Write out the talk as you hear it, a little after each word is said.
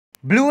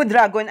Blue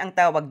Dragon ang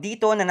tawag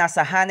dito na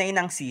nasa hanay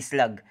ng sea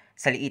slug.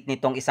 Sa liit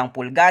nitong 1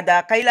 pulgada,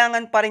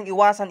 kailangan pa ring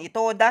iwasan ito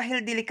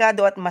dahil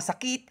delikado at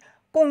masakit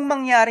kung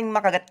mangyaring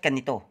makagat ka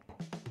nito.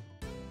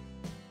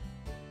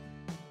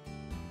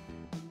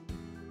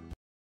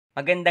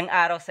 Magandang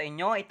araw sa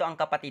inyo, ito ang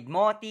Kapatid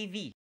Mo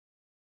TV.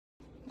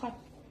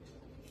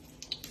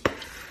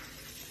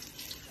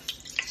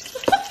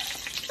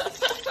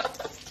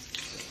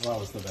 Wow,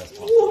 was the best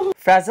one.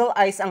 Frazzle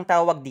ice ang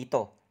tawag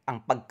dito. Ang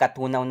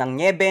pagkatunaw ng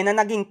nyebe na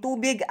naging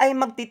tubig ay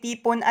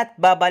magtitipon at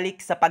babalik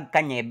sa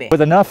pagkanyebe.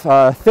 With enough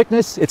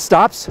thickness, it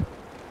stops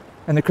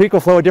and the creek will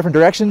flow a different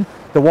direction.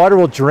 The water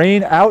will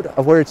drain out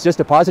of where it's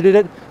just deposited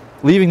it,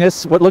 leaving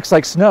this what looks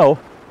like snow.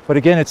 But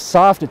again, it's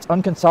soft, it's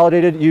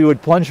unconsolidated. You would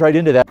plunge right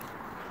into that.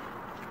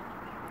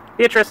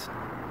 Beatrice.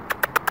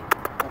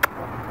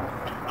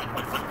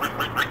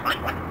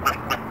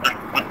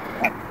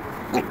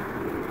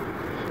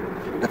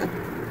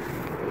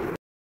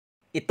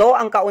 Ito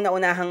ang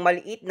kauna-unahang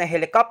maliit na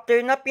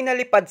helicopter na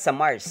pinalipad sa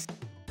Mars.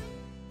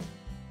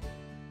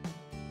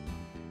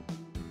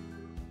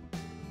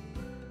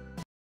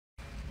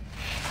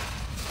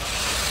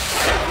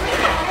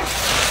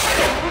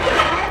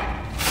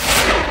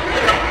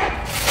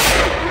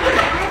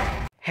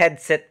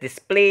 Headset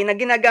display na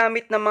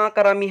ginagamit ng mga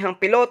karamihang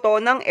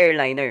piloto ng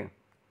airliner.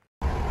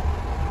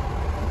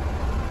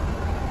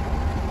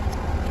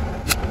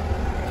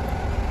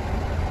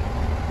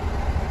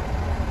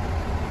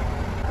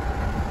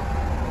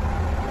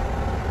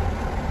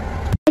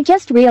 I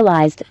just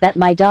realized that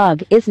my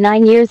dog is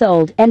 9 years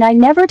old and I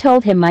never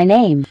told him my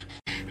name.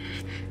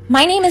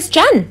 My name is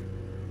Jen.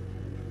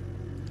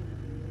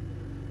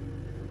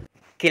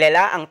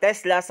 Kilala ang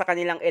Tesla sa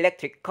kanilang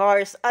electric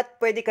cars at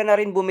pwede ka na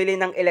rin bumili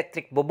ng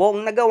electric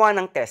bubong na gawa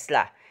ng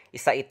Tesla.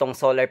 Isa itong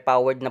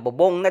solar-powered na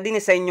bubong na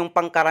dinisenyong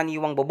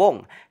pangkaraniwang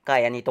bubong.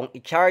 Kaya nitong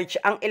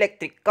i-charge ang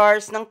electric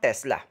cars ng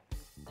Tesla.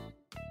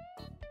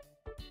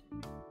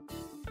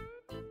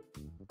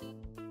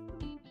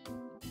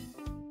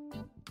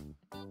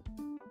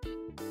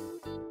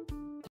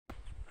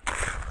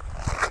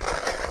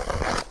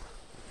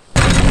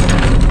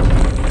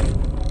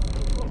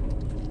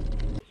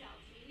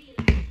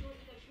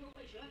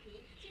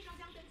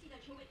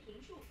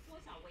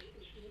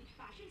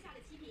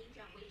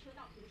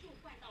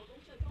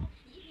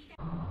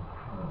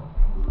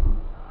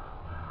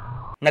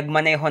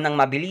 Nagmaneho ng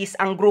mabilis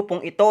ang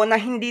grupong ito na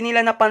hindi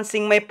nila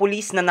napansing may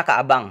pulis na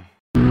nakaabang.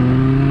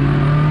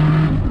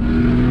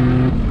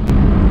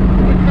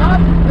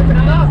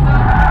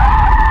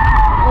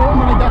 Oh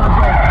my God,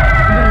 bro.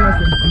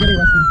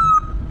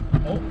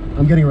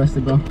 I'm getting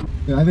arrested, bro.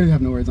 Yeah, I literally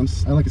have no words.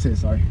 I like to say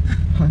sorry.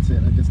 That's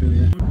it. That's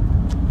really it.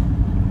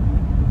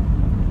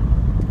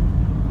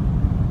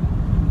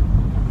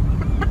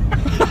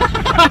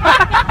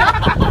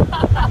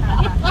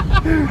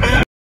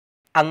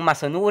 Ang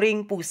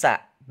masunuring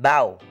pusa,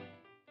 Bao.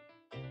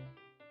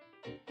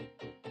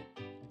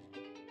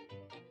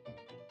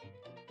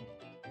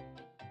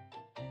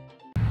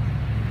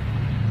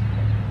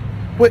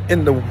 What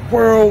in the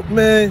world,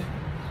 man?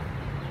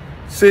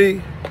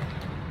 See?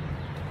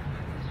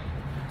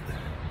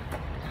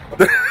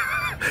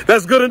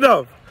 That's good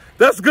enough.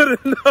 That's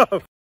good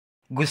enough.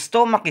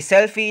 Gusto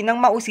makiselfie ng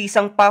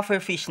mausisang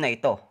pufferfish na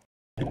ito.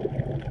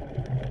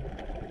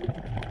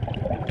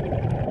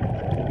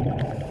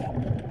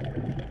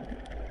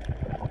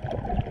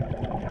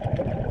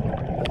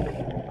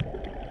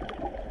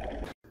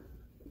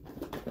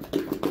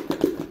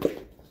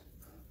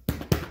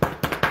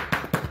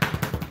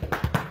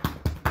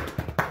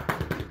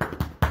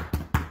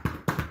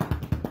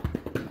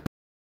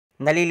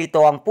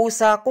 Nalilito ang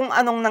pusa kung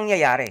anong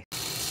nangyayari.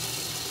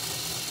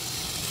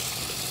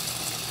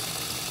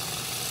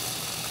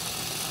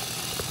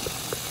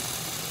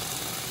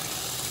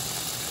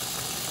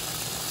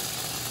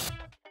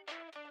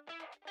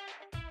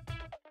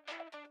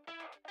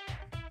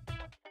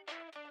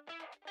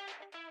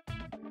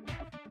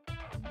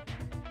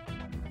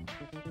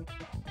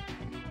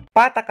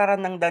 Patakaran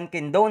ng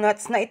Dunkin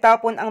Donuts na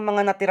itapon ang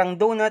mga natirang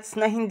donuts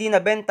na hindi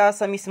nabenta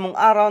sa mismong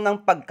araw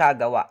ng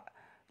pagkagawa.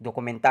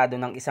 Dokumentado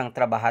ng isang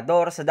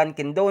trabahador sa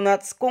Dunkin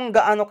Donuts kung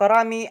gaano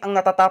karami ang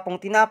natatapong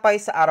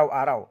tinapay sa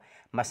araw-araw.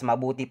 Mas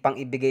mabuti pang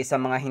ibigay sa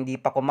mga hindi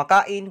pa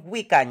kumakain,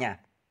 wika niya.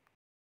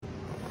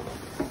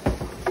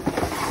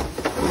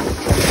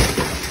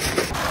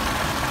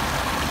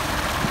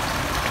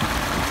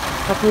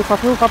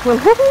 Kapul.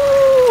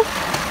 Woohoo!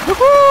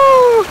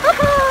 Woohoo!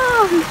 Haha!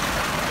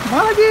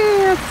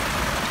 Malagit!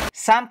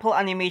 Sample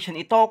animation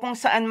ito kung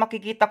saan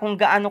makikita kung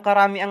gaano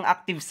karami ang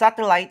active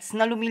satellites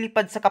na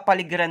lumilipad sa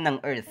kapaligiran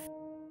ng Earth.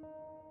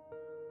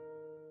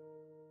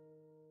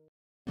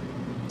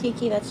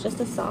 Kiki, that's just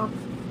a sock.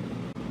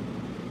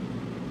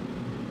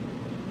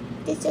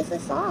 It's just a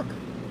sock.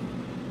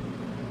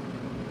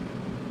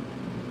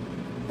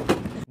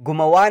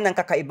 Gumawa ng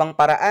kakaibang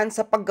paraan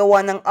sa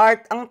paggawa ng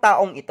art ang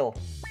taong ito.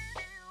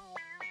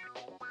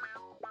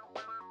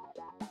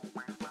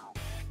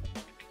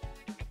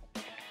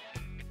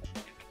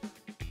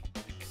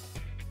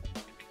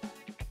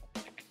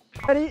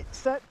 Ready,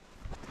 set.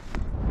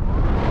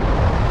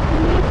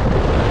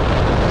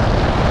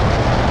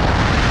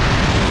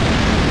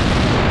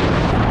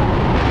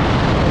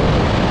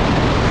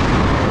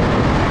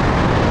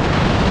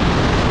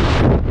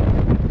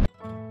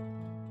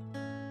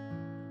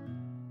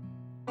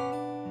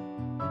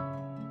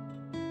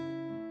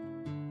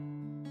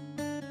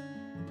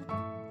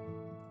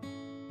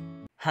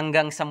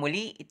 Hanggang sa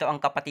muli, ito ang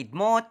Kapatid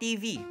Mo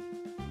TV.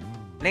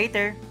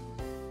 Later!